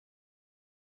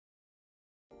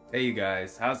Hey you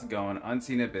guys, how's it going?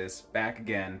 Unseen Abyss, back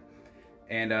again.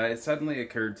 And it suddenly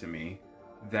occurred to me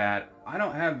that I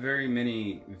don't have very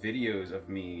many videos of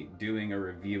me doing or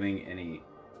reviewing any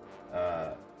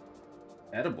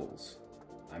edibles.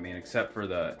 I mean, except for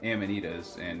the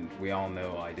Amanitas, and we all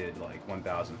know I did like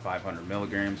 1,500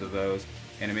 milligrams of those,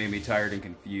 and it made me tired and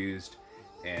confused,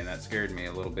 and that scared me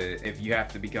a little bit. If you have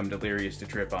to become delirious to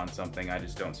trip on something, I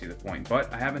just don't see the point.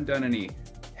 But I haven't done any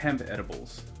hemp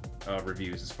edibles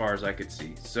reviews as far as I could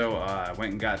see. So I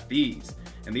went and got these,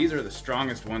 and these are the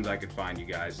strongest ones I could find, you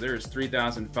guys. There's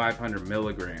 3,500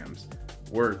 milligrams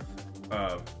worth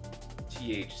of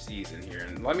THCs in here,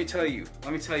 and let me tell you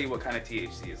what kind of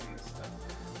THC is in this stuff.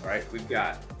 All right, we've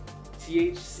got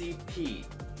THCP,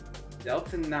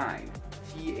 Delta 9,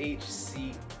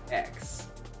 THCX.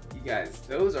 You guys,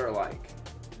 those are like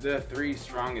the three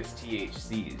strongest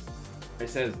THCs. It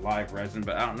says live resin,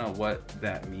 but I don't know what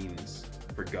that means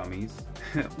for gummies.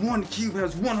 One cube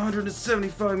has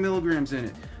 175 milligrams in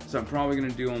it. So I'm probably gonna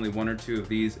do only one or two of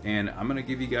these, and I'm gonna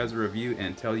give you guys a review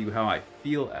and tell you how I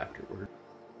feel afterward.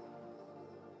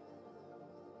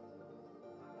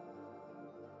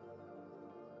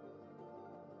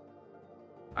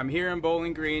 I'm here in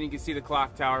Bowling Green. You can see the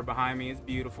clock tower behind me. It's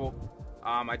beautiful.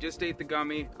 I just ate the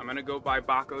gummy. I'm gonna go by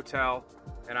Bach Hotel,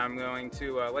 and I'm going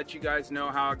to let you guys know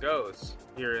how it goes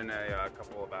here in a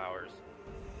couple of hours.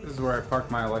 This is where I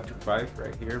park my electric bike,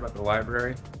 right here by the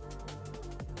library.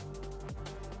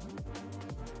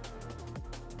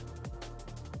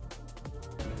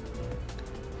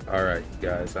 Alright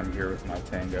guys, I'm here with my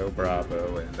Tango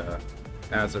Bravo, and it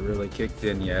hasn't really kicked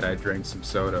in yet. I drank some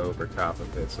soda over top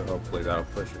of it, so hopefully that'll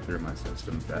push it through my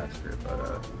system faster.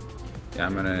 But yeah,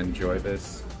 I'm gonna enjoy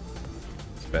this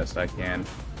as best I can.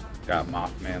 Got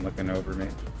Mothman looking over me.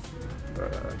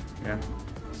 But yeah,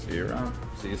 see you around.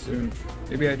 See you soon.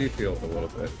 Maybe I do feel it a little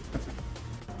bit.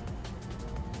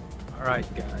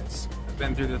 Alright guys, I've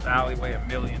been through this alleyway a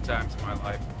million times in my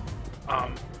life.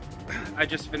 I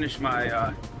just finished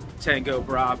my Tango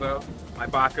Bravo, my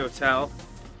Bach Hotel,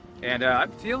 and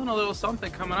I'm feeling a little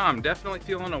something coming on. I'm definitely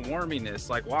feeling a warminess.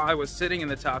 Like while I was sitting in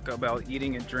the Taco Bell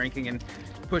eating and drinking and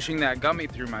pushing that gummy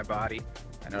through my body,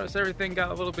 I noticed everything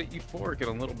got a little bit euphoric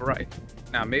and a little bright.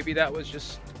 Now maybe that was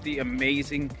just the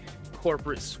amazing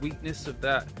corporate sweetness of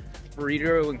that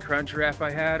burrito and crunch wrap I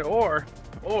had, or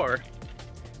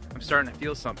I'm starting to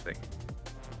feel something.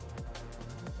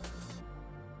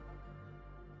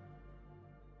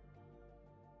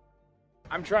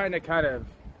 I'm trying to kind of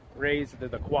raise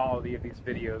the quality of these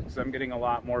videos because I'm getting a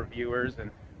lot more viewers,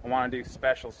 and I want to do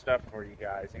special stuff for you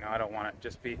guys. You know, I don't want it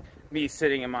just be me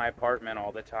sitting in my apartment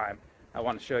all the time. I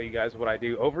want to show you guys what I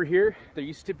do. Over here, there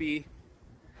used to be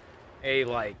a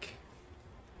like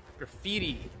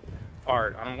graffiti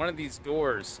art on one of these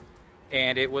doors,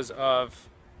 and it was of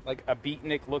like a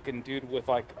beatnik looking dude with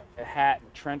like a hat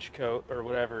and trench coat or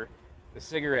whatever, the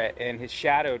cigarette, and his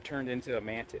shadow turned into a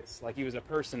mantis. Like he was a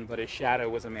person, but his shadow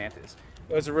was a mantis.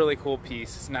 It was a really cool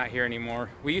piece. It's not here anymore.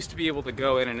 We used to be able to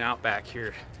go in and out back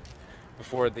here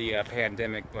before the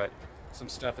pandemic, but some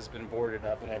stuff has been boarded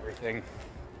up and everything.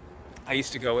 I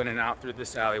used to go in and out through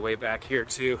this alleyway back here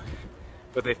too,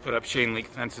 but they've put up chain link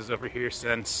fences over here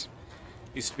since.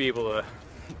 Used to be able to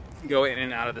go in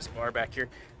and out of this bar back here.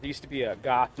 There used to be a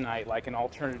goth night, like an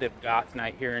alternative goth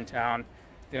night here in town.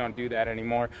 They don't do that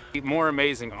anymore. More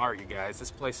amazing art, you guys.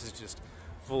 This place is just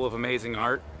full of amazing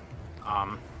art.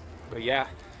 But yeah,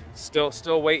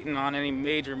 still waiting on any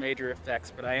major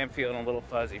effects, but I am feeling a little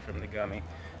fuzzy from the gummy.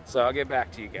 So I'll get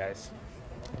back to you guys.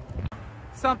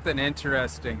 Something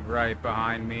interesting right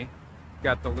behind me.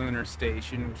 Got the Lunar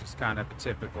Station, which is kind of a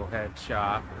typical head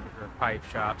shop or pipe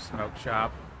shop, smoke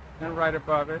shop. And right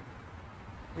above it,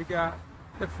 we got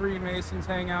the Freemasons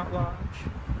Hangout Lodge.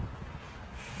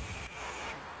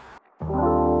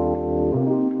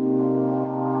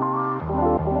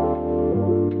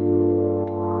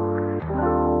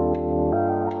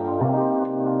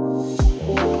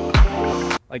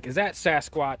 Like, is that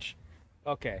Sasquatch?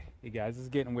 Okay, you guys, this is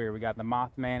getting weird. We got the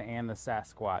Mothman and the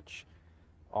Sasquatch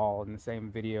all in the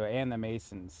same video, and the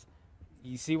Masons.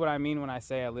 You see what I mean when I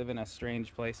say I live in a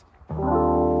strange place?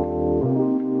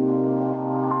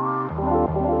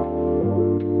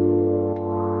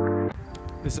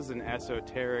 This is an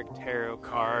esoteric tarot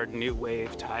card, new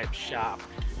wave type shop.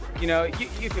 You know,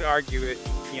 you could argue it,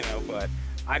 you know, but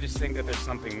I just think that there's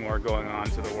something more going on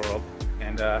to the world.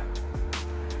 And I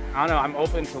don't know, I'm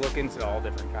open to look into all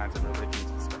different kinds of religions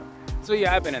and stuff. So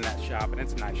yeah, I've been in that shop, and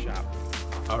it's a nice shop.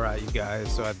 Alright, you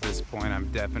guys, so at this point I'm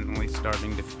definitely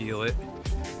starting to feel it.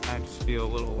 I just feel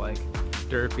a little like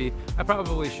derpy. I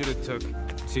probably should have took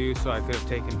 2, so I could have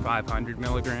taken 500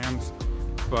 milligrams.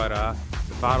 but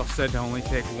the bottle said to only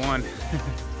take one,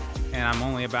 and I'm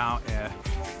only about an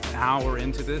hour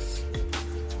into this,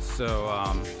 so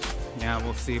yeah,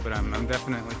 we'll see. But I'm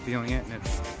definitely feeling it, and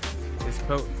it's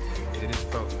potent. It is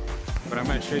potent. But I'm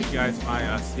going to show you guys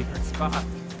my secret spot.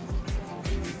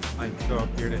 I like to go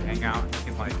up here to hang out.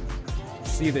 You can like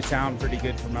see the town pretty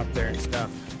good from up there and stuff.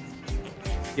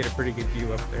 Get a pretty good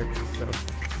view up there. So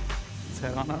let's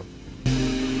head on up.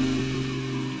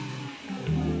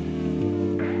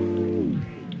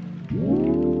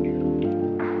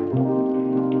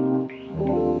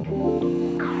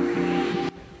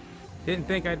 Didn't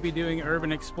think I'd be doing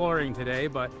urban exploring today,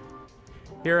 but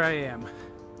here I am.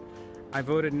 I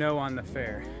voted no on the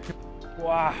fair.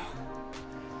 Wow.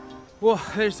 Well,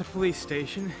 there's the police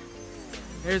station.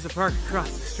 There's the park across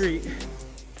the street.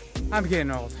 I'm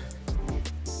getting old.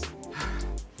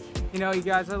 You know, you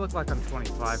guys, I look like I'm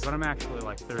 25, but I'm actually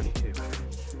like 32.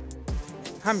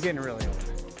 I'm getting really old.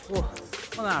 Well,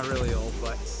 not really old,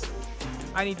 but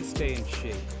I need to stay in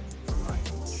shape for my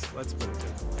age. Let's put it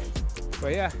that way.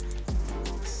 But yeah,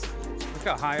 look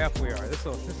how high up we are. This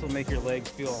will make your legs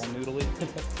feel all noodly.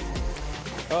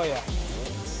 Oh yeah.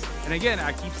 And again,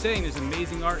 I keep saying there's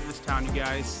amazing art in this town, you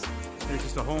guys. There's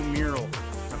just a whole mural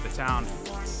of the town.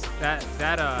 That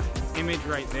image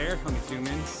right there, let me zoom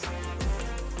in.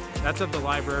 That's of the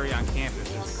library on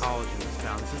campus. There's a college in this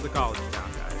town. This is the college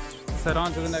town, guys. Let's head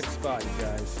on to the next spot, you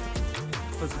guys.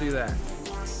 Let's do that.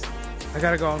 I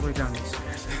gotta go all the way down these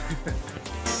stairs.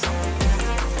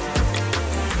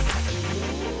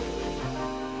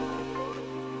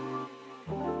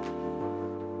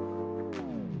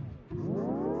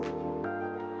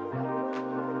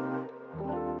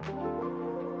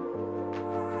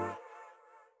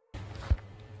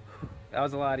 That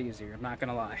was a lot easier, I'm not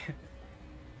gonna lie.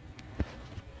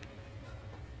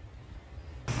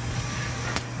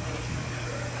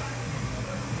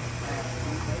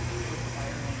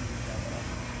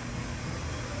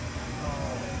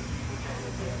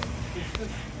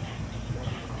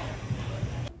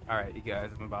 Alright, you guys,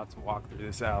 I'm about to walk through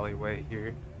this alleyway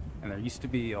here, and there used to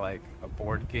be like a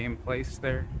board game place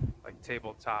there, like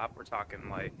tabletop. We're talking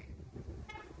like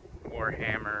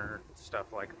Warhammer,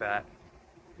 stuff like that.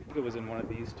 I think it was in one of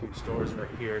these two stores right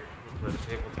here where the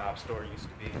tabletop store used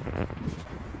to be.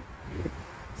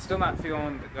 Still not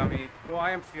feeling the gummy. Well, I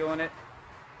am feeling it.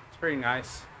 It's pretty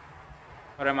nice,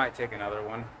 but I might take another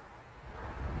one.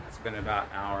 It's been about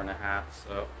an hour and a half,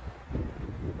 so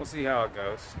we'll see how it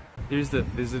goes. Here's the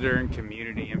Visitor and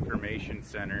Community Information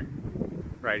Center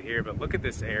right here, but look at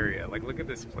this area. Like, look at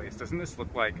this place. Doesn't this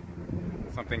look like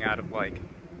something out of like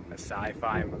a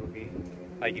sci-fi movie?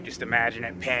 Like, you just imagine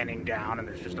it panning down and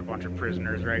there's just a bunch of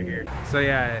prisoners right here. So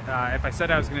yeah, if I said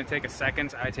I was gonna take a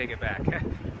second, I take it back.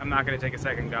 I'm not gonna take a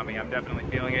second gummy. I'm definitely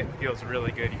feeling it. It feels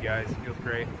really good, you guys. It feels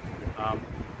great. I'm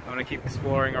gonna keep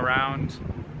exploring around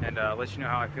and let you know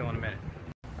how I feel in a minute.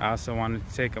 I also wanted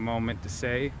to take a moment to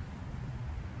say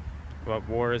but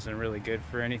war isn't really good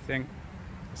for anything,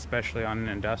 especially on an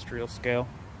industrial scale.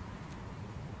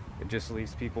 It just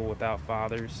leaves people without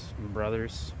fathers and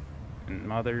brothers and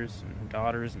mothers and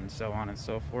daughters and so on and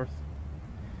so forth.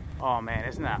 Oh man,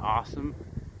 isn't that awesome?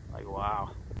 Like,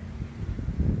 wow.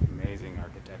 Amazing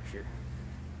architecture.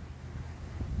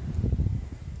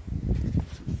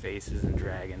 Some faces and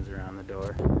dragons around the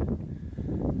door.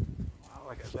 Wow,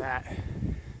 look at that.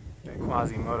 That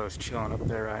Quasimodo's chilling up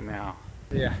there right now.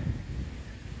 Yeah.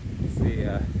 It's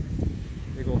the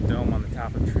big old dome on the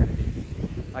top of Trinity.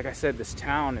 Like I said, this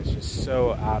town is just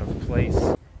so out of place.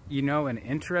 You know, an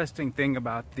interesting thing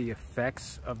about the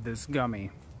effects of this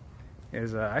gummy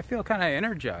is I feel kind of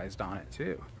energized on it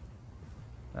too.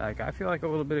 Like, I feel like a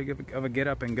little bit of a get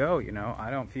up and go, you know. I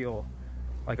don't feel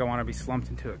like I want to be slumped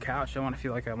into a couch. I want to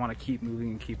feel like I want to keep moving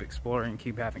and keep exploring and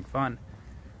keep having fun.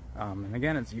 And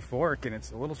again, it's euphoric and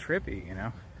it's a little trippy, you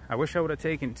know. I wish I would have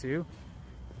taken two.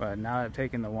 But now that I've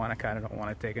taken the one, I kind of don't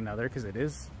want to take another because it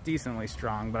is decently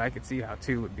strong, but I could see how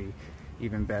two would be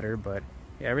even better. But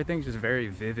yeah, everything's just very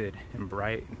vivid and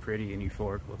bright and pretty and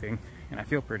euphoric looking, and I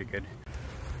feel pretty good.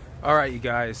 All right, you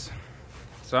guys.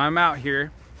 So I'm out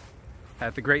here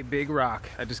at the Great Big Rock.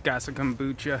 I just got some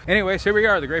kombucha. Anyways, here we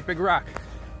are, the Great Big Rock.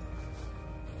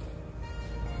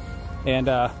 And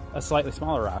a slightly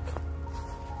smaller rock.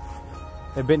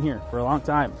 They've been here for a long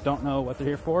time. Don't know what they're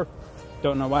here for.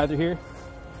 Don't know why they're here.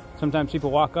 Sometimes people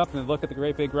walk up and look at the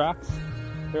Great Big Rocks.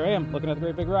 Here I am, looking at the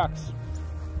Great Big Rocks.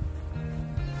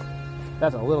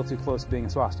 That's a little too close to being a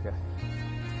swastika.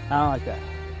 I don't like that.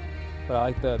 But I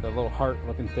like the little heart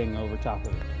looking thing over top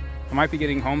of it. I might be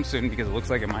getting home soon because it looks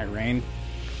like it might rain.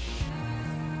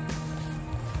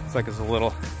 It's like it's a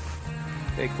little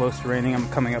Stay close to raining. I'm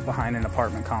coming up behind an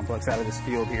apartment complex out of this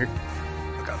field here.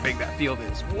 Look how big that field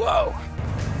is. Whoa!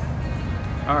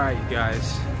 Alright, you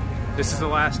guys. This is the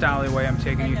last alleyway I'm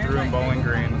taking you through in Bowling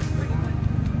Green.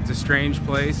 It's a strange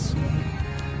place.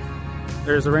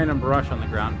 There's a random brush on the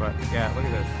ground, but yeah, look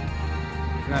at this.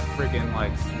 Isn't that freaking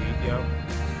like sweet, yo?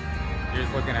 You're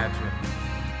just looking at you.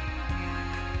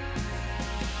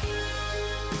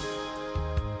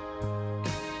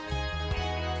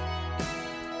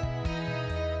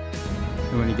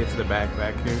 And when you get to the back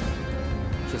here,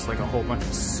 it's just like a whole bunch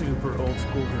of super old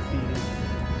school graffiti.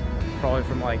 Probably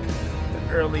from like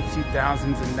the early 2000s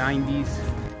and 90s.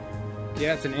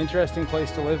 Yeah, it's an interesting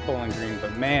place to live, Bowling Green,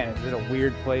 but man, it's a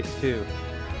weird place too.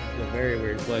 It's a very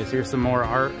weird place. Here's some more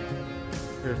art.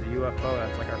 There's a UFO,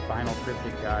 that's like our final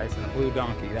cryptid, guys, and a blue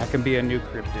donkey. That can be a new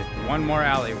cryptid. One more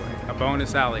alleyway, a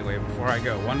bonus alleyway before I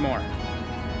go. One more.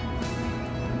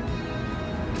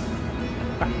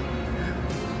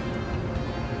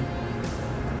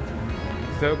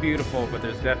 So beautiful, but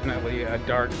there's definitely a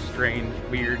dark, strange,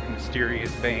 weird,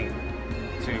 mysterious vein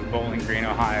to Bowling Green,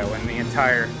 Ohio, and the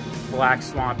entire Black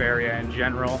Swamp area in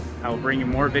general. I will bring you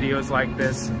more videos like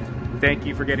this. Thank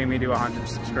you for getting me to 100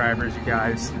 subscribers, you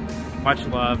guys. Much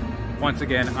love. Once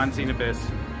again, Unseen Abyss.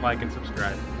 Like and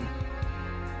subscribe.